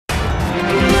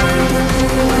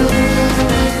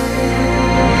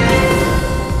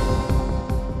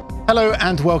Hello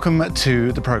and welcome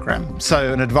to the programme.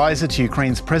 So, an advisor to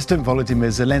Ukraine's President Volodymyr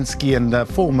Zelensky and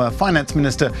former Finance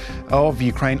Minister of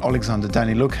Ukraine Oleksandr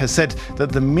Danyliuk has said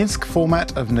that the Minsk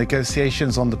format of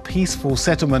negotiations on the peaceful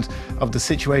settlement of the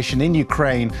situation in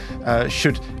Ukraine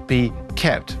should be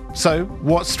kept. So,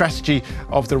 what strategy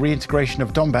of the reintegration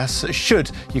of Donbas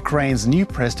should Ukraine's new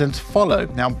president follow?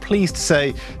 Now, I'm pleased to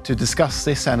say, to discuss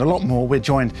this and a lot more, we're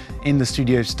joined in the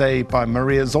studio today by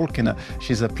Maria Zolkina.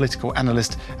 She's a political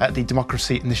analyst at the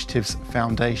Democracy Initiatives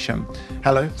Foundation.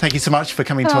 Hello, thank you so much for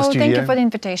coming to our studio. Thank you for the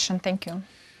invitation. Thank you.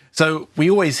 So we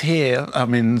always hear,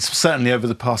 certainly over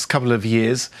the past couple of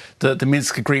years, that the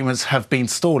Minsk agreements have been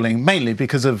stalling, mainly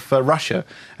because of Russia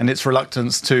and its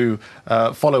reluctance to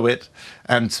follow it,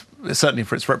 and certainly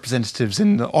for its representatives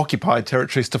in the occupied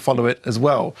territories to follow it as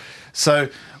well. So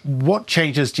what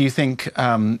changes do you think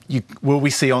will we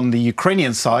see on the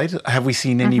Ukrainian side? Have we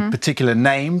seen any particular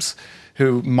names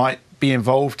who might be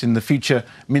involved in the future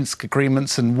Minsk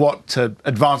agreements, and what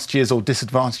advantages or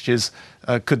disadvantages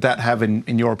could that have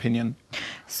in your opinion?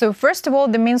 So first of all,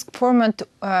 the Minsk format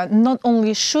not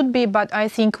only should be, but I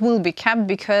think will be kept,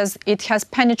 because it has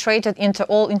penetrated into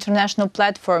all international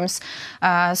platforms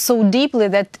so deeply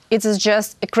that it is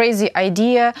just a crazy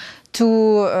idea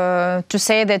to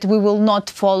say that we will not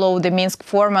follow the Minsk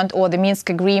format or the Minsk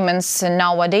agreements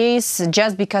nowadays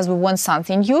just because we want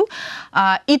something new.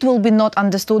 It will be not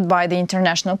understood by the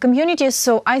international community.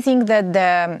 So I think that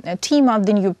the team of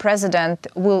the new president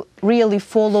will really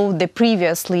follow the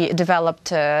previously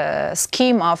developed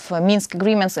scheme of Minsk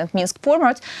agreements and Minsk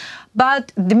format.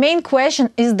 But the main question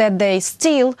is that they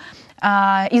still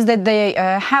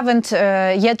haven't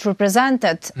yet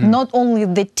represented not only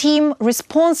the team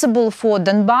responsible for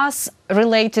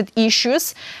Donbas-related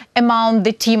issues among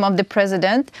the team of the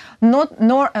president, nor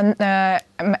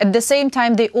at the same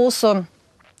time they also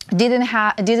didn't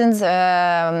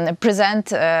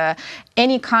present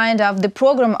any kind of the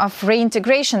program of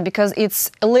reintegration, because it's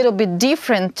a little bit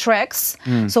different tracks.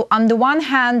 So on the one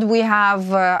hand, we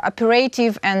have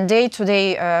operative and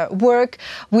day-to-day work,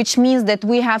 which means that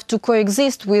we have to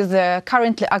coexist with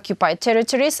currently occupied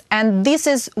territories, and this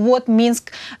is what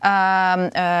Minsk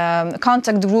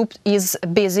contact group is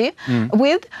busy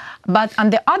with. But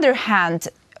on the other hand,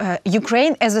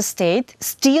 Ukraine as a state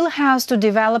still has to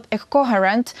develop a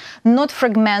coherent, not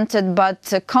fragmented,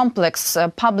 but complex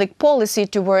public policy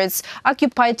towards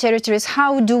occupied territories.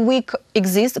 How do we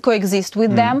coexist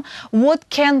with them? What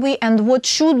can we and what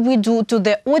should we do to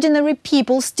the ordinary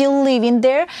people still living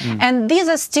there? And these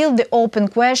are still the open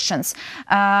questions.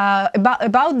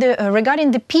 Regarding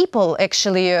the people,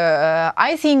 actually,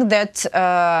 I think that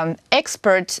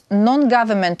expert,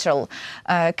 non-governmental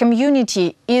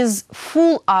community is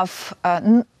full of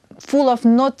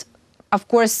not, of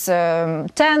course,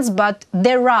 tens, but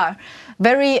there are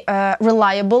very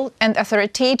reliable and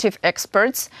authoritative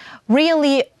experts,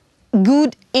 really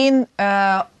good in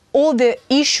all the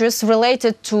issues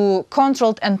related to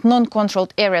controlled and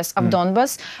non-controlled areas of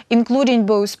Donbas, including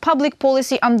both public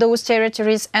policy on those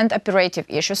territories and operative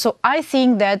issues. So I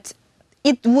think that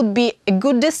it would be a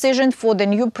good decision for the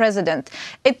new president,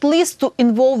 at least to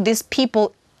involve these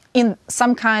people in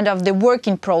some kind of the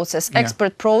working process,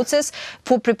 expert process,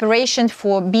 for preparation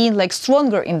for being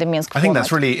stronger in the Minsk format. I think that's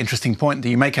a really interesting point that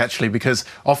you make, actually, because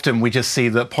often we just see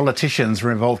that politicians are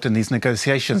involved in these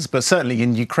negotiations, but certainly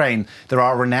in Ukraine there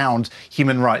are renowned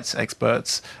human rights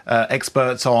experts,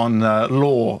 experts on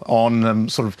law, on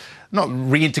sort of not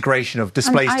reintegration of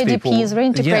displaced and people. IDPs,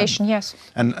 reintegration, yes.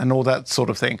 And all that sort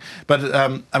of thing. But,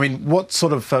 what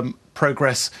sort of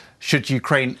progress should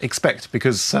Ukraine expect?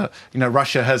 Because,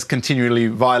 Russia has continually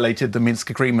violated the Minsk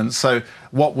agreements. So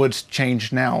what would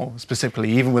change now,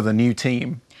 specifically, even with a new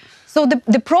team? So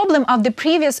the problem of the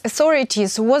previous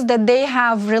authorities was that they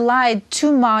have relied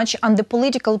too much on the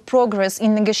political progress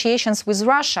in negotiations with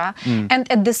Russia, and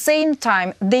at the same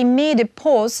time they made a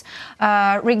pause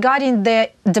regarding the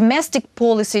domestic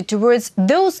policy towards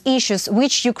those issues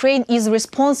which Ukraine is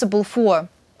responsible for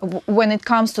when it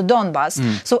comes to Donbas.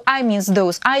 So I mean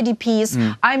those IDPs,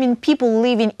 I mean people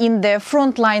living in the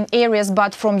frontline areas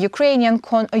but from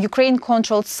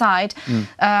Ukraine-controlled side.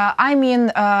 I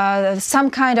mean some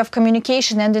kind of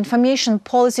communication and information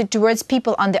policy towards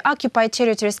people on the occupied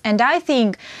territories. And I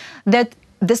think that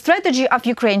the strategy of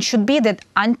Ukraine should be that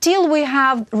until we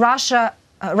have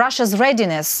Russia's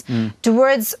readiness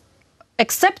towards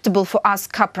acceptable for us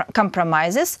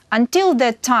compromises, until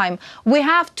that time we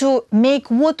have to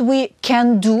make what we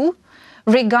can do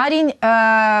regarding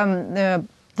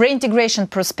reintegration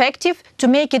perspective to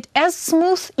make it as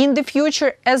smooth in the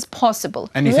future as possible.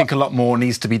 And you think a lot more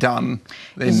needs to be done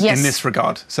in this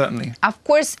regard, certainly? Of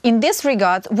course, in this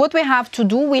regard, what we have to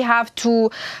do, we have to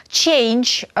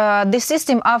change the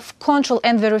system of control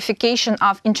and verification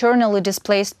of internally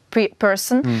displaced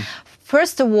person.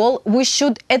 First of all, we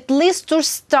should at least to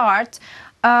start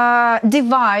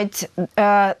divide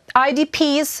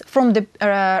IDPs from the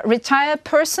retired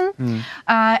person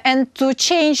and to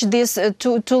change this,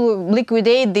 to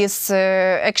liquidate this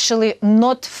actually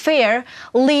not fair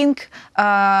link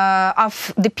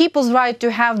of the people's right to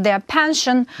have their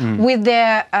pension with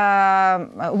their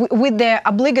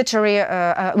obligatory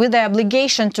with their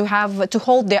obligation to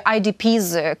hold their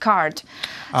IDP's card.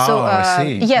 I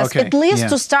see. Yes, okay. at least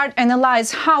to start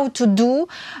analyze how to do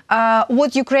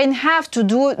what Ukraine have to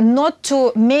do, not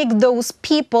to make those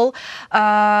people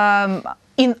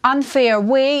in unfair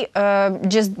way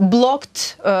just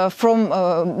blocked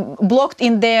blocked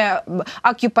in their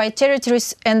occupied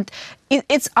territories. And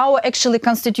it's our actually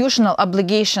constitutional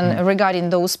obligation regarding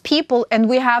those people, and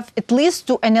we have at least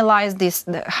to analyze this,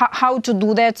 how to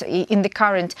do that in the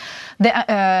current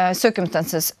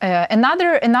circumstances.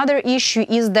 Another issue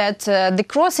is that the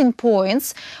crossing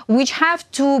points, which have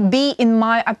to be, in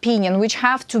my opinion, which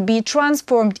have to be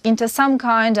transformed into some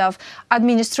kind of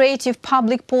administrative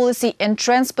public policy and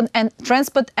transport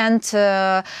and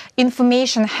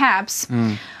information hubs.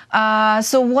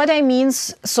 So what I mean,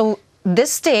 so the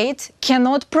state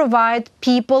cannot provide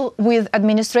people with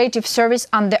administrative service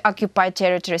on the occupied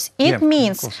territories. It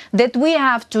means that we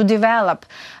have to develop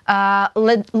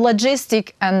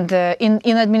logistic and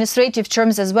in administrative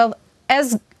terms as well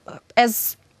as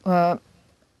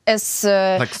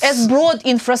broad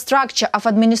infrastructure of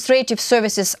administrative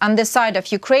services on the side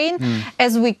of Ukraine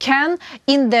as we can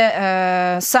in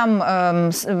the some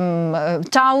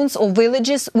towns or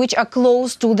villages which are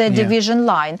close to the division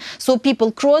line. So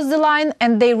people cross the line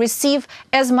and they receive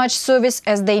as much service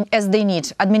as they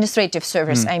need, administrative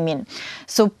service, I mean.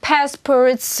 So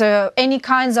passports, any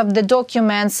kinds of the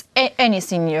documents,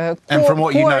 anything. And from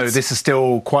what you know, this is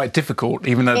still quite difficult,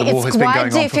 even though the war has been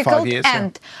going on for 5 years.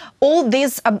 And all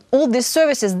these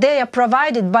services, they are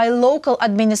provided by local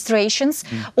administrations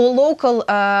or local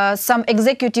some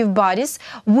executive bodies,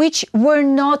 which were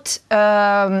not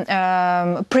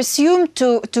presumed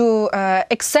to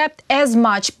accept as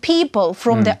much people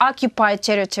from the occupied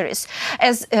territories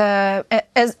as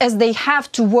they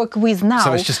have to work with now.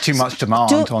 So it's just too much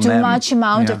demand on them. Too much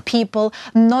amount of people,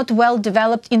 not well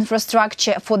developed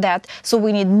infrastructure for that. So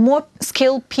we need more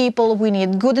skilled people, we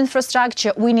need good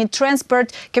infrastructure, we need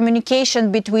transport,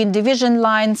 communication between division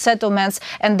line settlements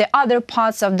and the other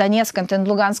parts of Donetsk and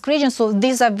Lugansk region. So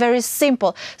these are very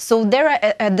simple. So there are,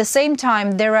 at the same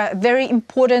time, there are very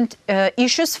important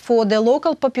issues for the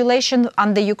local population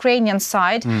on the Ukrainian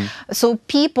side. So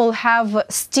people have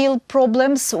still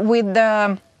problems with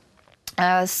the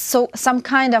so some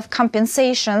kind of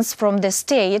compensations from the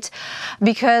state,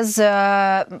 because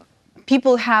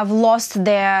people have lost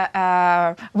their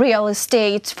real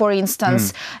estate, for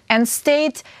instance, and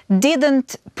state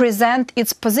didn't present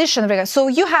its position. So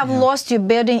you have lost your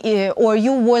building, or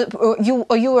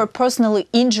you were personally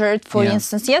injured, for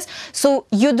instance. Yes. So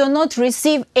you do not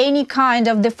receive any kind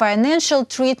of the financial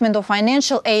treatment or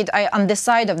financial aid on the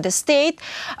side of the state.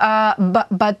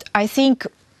 But I think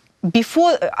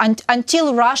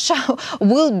until Russia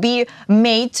will be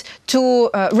made to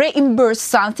reimburse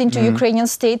something to Ukrainian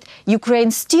state,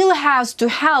 Ukraine still has to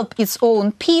help its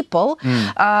own people,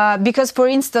 because, for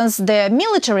instance, the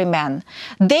military men,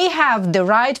 they have the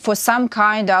right for some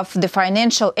kind of the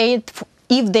financial aid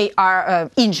if they are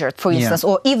injured, for instance,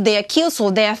 or if they are killed, so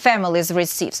their families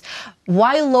receives.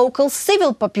 While local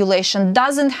civil population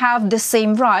doesn't have the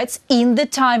same rights in the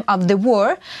time of the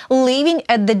war, living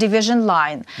at the division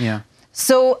line.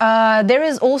 So there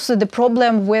is also the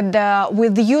problem with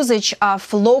the usage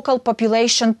of local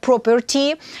population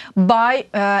property by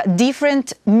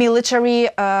different military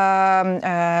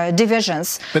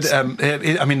divisions. But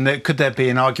I mean, could there be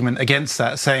an argument against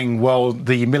that, saying, well,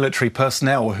 the military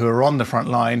personnel who are on the front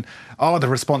line are the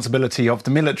responsibility of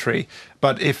the military,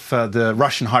 but if the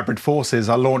Russian hybrid forces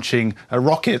are launching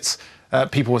rockets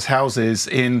people's houses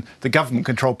in the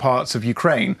government-controlled parts of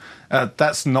Ukraine,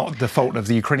 that's not the fault of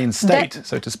the Ukrainian state,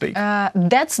 so to speak.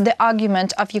 That's the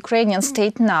argument of Ukrainian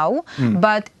state now,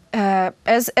 but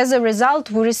as a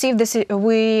result, we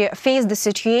face the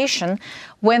situation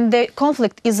when the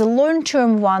conflict is a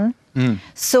long-term one.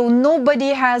 So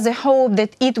nobody has a hope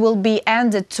that it will be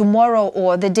ended tomorrow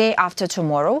or the day after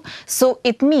tomorrow. So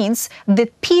it means that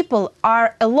people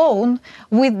are alone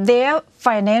with their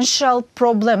financial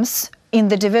problems in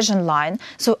the division line.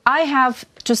 So I have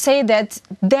to say that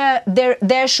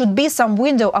there should be some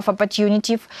window of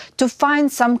opportunity to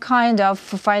find some kind of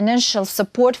financial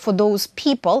support for those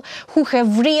people who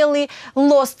have really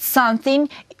lost something.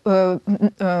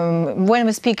 When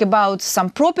we speak about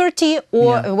some property,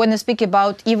 or when we speak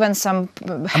about even some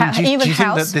do you think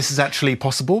that this is actually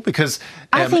possible? Because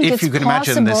if you can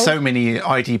imagine, there's so many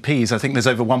IDPs. I think there's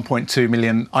over 1.2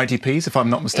 million IDPs, if I'm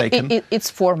not mistaken.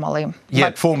 It's formally. Yeah,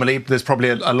 formally, there's probably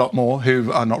a lot more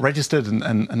who are not registered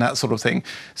and that sort of thing.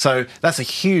 So that's a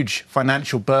huge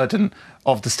financial burden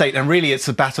of the state, and really it's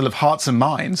a battle of hearts and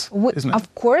minds, isn't it?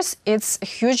 Of course, it's a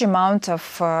huge amount of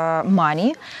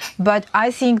money, but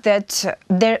I think that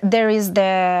there is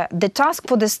the task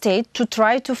for the state to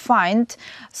try to find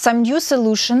some new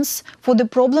solutions for the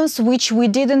problems which we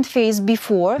didn't face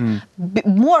before.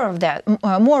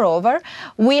 Moreover,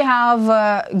 we have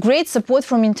great support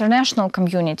from international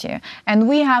community, and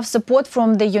we have support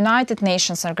from the United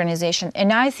Nations organization,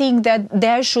 and I think that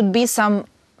there should be some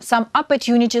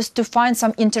opportunities to find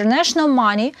some international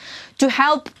money to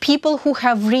help people who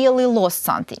have really lost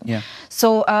something. Yeah.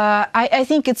 So I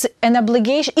think it's an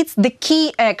obligation. It's the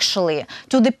key, actually,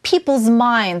 to the people's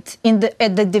mind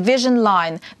at the division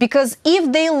line, because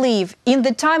if they live in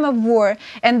the time of war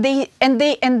and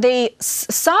they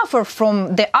suffer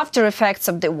from the after effects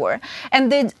of the war,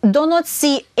 and they do not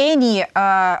see any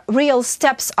real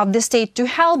steps of the state to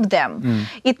help them,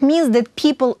 it means that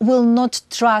people will not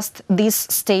trust these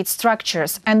state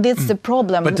structures, and it's the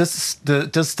problem. But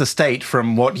does the state,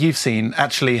 from what you've seen,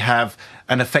 actually have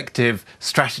an effective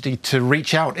strategy to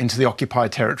reach out into the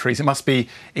occupied territories? It must be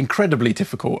incredibly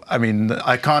difficult. I mean,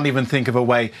 I can't even think of a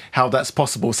way how that's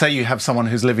possible. Say you have someone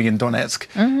who's living in Donetsk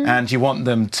and you want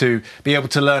them to be able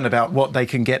to learn about what they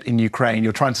can get in Ukraine.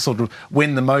 You're trying to sort of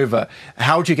win them over.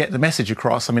 How do you get the message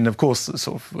across? I mean, of course,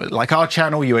 sort of like our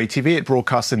channel, UATV, it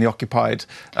broadcasts in the occupied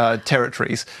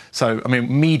territories. So, I mean,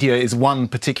 media is one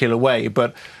particular way,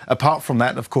 but apart from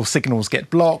that, of course, signals get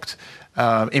blocked.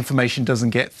 Information doesn't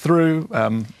get through,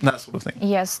 that sort of thing.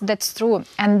 Yes, that's true.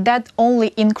 And that only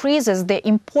increases the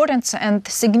importance and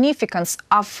significance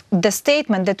of the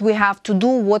statement that we have to do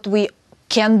what we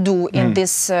can do in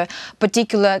this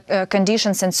particular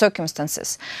conditions and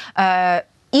circumstances.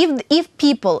 If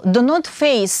people do not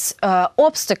face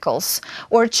obstacles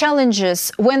or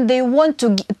challenges when they want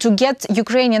to get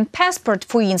Ukrainian passport,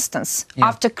 for instance,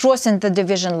 after crossing the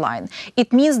division line,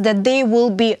 it means that they will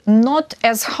be not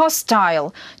as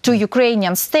hostile to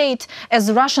Ukrainian state as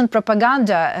Russian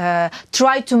propaganda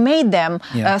try to make them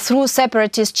through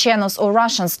separatist channels or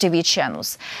Russian TV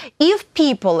channels. If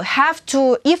people have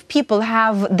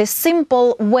the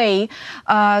simple way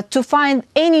to find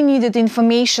any needed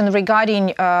information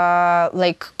regarding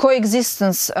like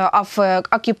coexistence of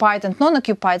occupied and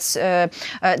non-occupied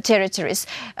territories,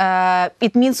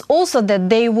 it means also that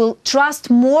they will trust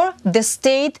more the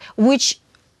state which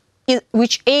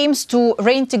aims to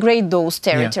reintegrate those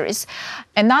territories.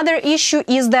 Another issue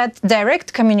is that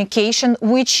direct communication,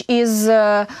 which is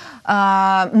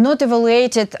not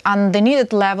evaluated on the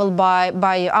needed level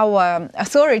by our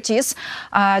authorities,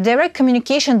 direct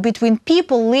communication between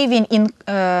people living in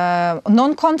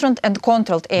non-controlled and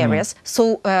controlled areas.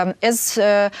 So as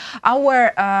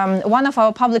one of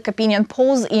our public opinion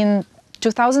polls in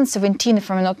 2017,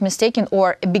 if I'm not mistaken,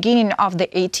 or beginning of the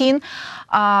 18,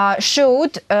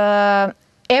 showed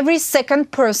every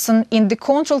second person in the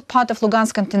controlled part of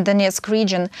Lugansk and Donetsk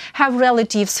region have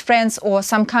relatives, friends, or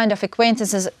some kind of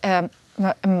acquaintances at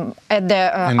on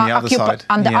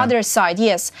the other side,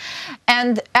 yes.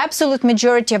 And absolute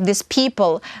majority of these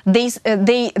people, they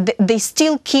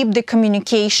still keep the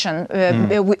communication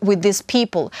with these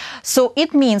people. So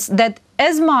it means that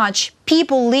as much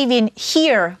people living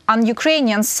here on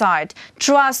Ukrainian side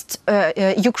trust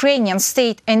Ukrainian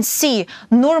state and see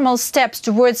normal steps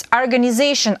towards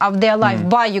organization of their life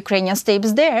by Ukrainian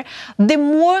states there, the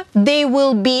more they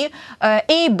will be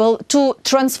able to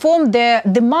transform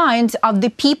the mind of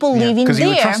the people living there. Because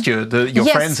you trust your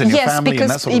friends and your family and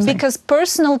that sort of thing. Because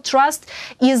personal trust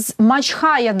is much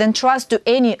higher than trust to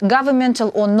any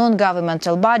governmental or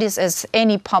non-governmental bodies, as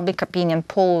any public opinion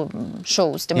poll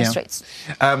demonstrates.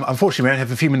 Unfortunately, we only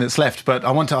have a few minutes left, but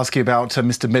I want to ask you about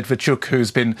Mr. Medvedchuk, who's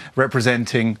been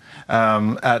representing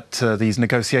at these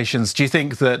negotiations. Do you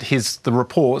think that the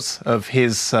reports of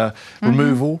his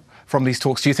removal from these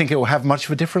talks, do you think it will have much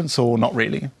of a difference or not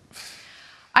really?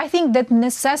 I think that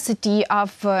necessity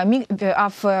of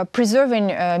preserving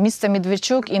Mr.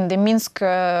 Medvedchuk in the Minsk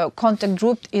contact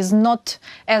group is not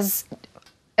as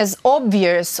as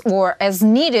obvious or as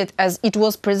needed as it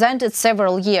was presented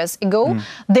several years ago.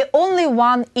 The only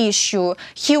one issue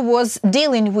he was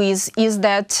dealing with is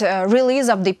that release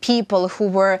of the people who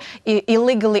were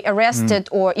illegally arrested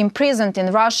or imprisoned in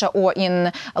Russia or in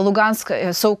Lugansk,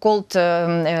 so-called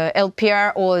LPR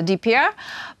or DPR.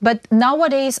 But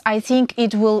nowadays, I think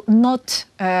it will not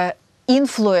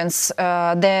influence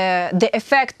the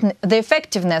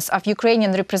effectiveness of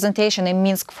Ukrainian representation in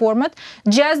Minsk format,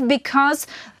 just because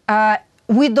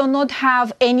we do not have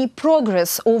any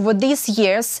progress over these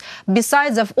years,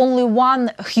 besides of only one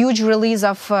huge release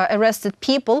of arrested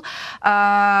people.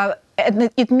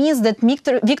 It means that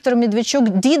Viktor Medvedchuk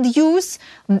did use,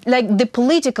 like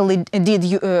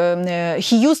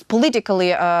he used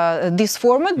politically this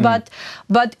format,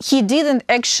 but he didn't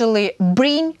actually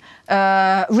bring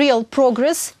real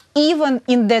progress, even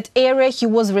in that area he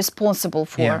was responsible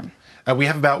for. Yeah. We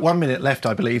have about 1 minute left,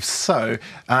 I believe. So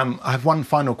I have one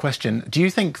final question. Do you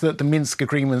think that the Minsk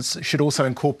agreements should also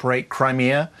incorporate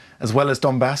Crimea as well as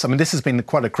Donbas? I mean, this has been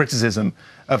quite a criticism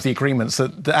of the agreements,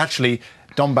 that actually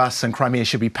Donbas and Crimea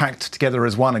should be packed together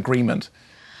as one agreement.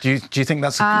 Do you think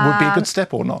that would be a good step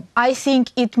or not? I think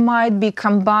it might be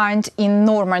combined in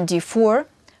Normandy 4.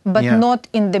 But not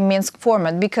in the Minsk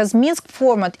format, because Minsk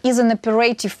format is an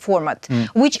operative format,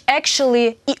 which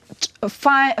actually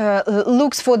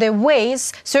looks for the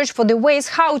ways, search for the ways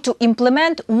how to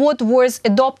implement what was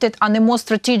adopted on a more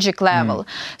strategic level.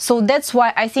 So that's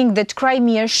why I think that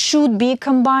Crimea should be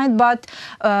combined, but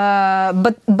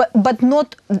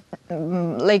not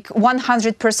like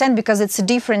 100%, because it's a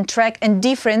different track and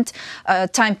different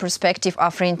time perspective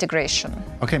of reintegration.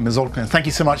 Okay, Ms. Zolkina, thank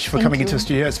you so much for coming into the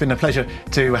studio. It's been a pleasure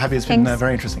to have you. It's been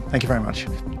very interesting. Thank you very much.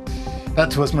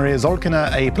 That was Maria Zolkina,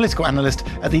 a political analyst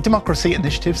at the Democracy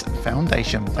Initiatives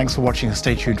Foundation. Thanks for watching and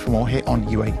stay tuned for more here on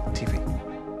UATV.